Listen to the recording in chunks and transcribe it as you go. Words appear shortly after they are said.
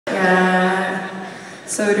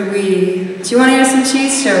So do we. Do you want to hear some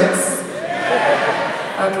cheese jokes?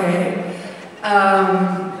 Okay.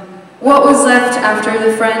 What was left after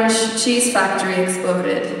the French cheese factory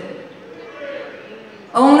exploded?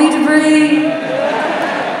 Only debris.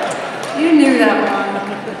 You knew that one.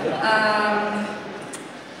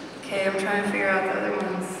 Okay, I'm trying to figure out the other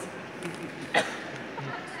ones.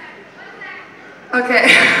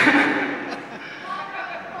 Okay.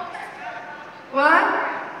 What?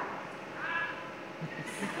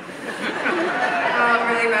 Oh, I'm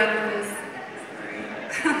really bad at this. Sorry.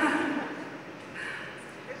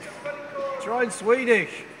 Try in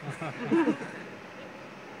Swedish.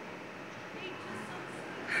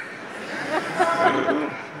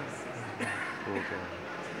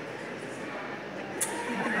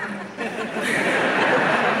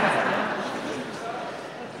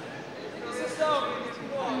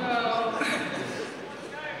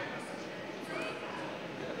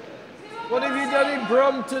 What have you done in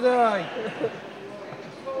Brum today?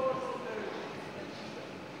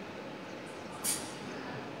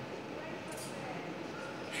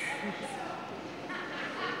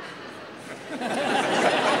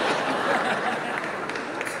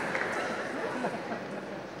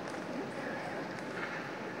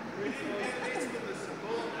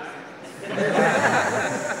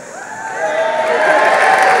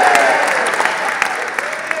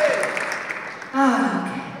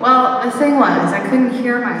 Well, the thing was, I couldn't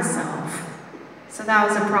hear myself, so that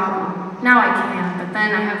was a problem. Now I can, but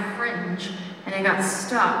then I have fringe, and it got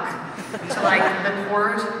stuck to like the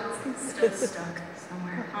cord. It's still stuck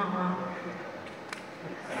somewhere. Oh well.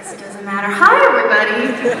 Guess it doesn't matter. Hi,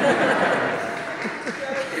 everybody!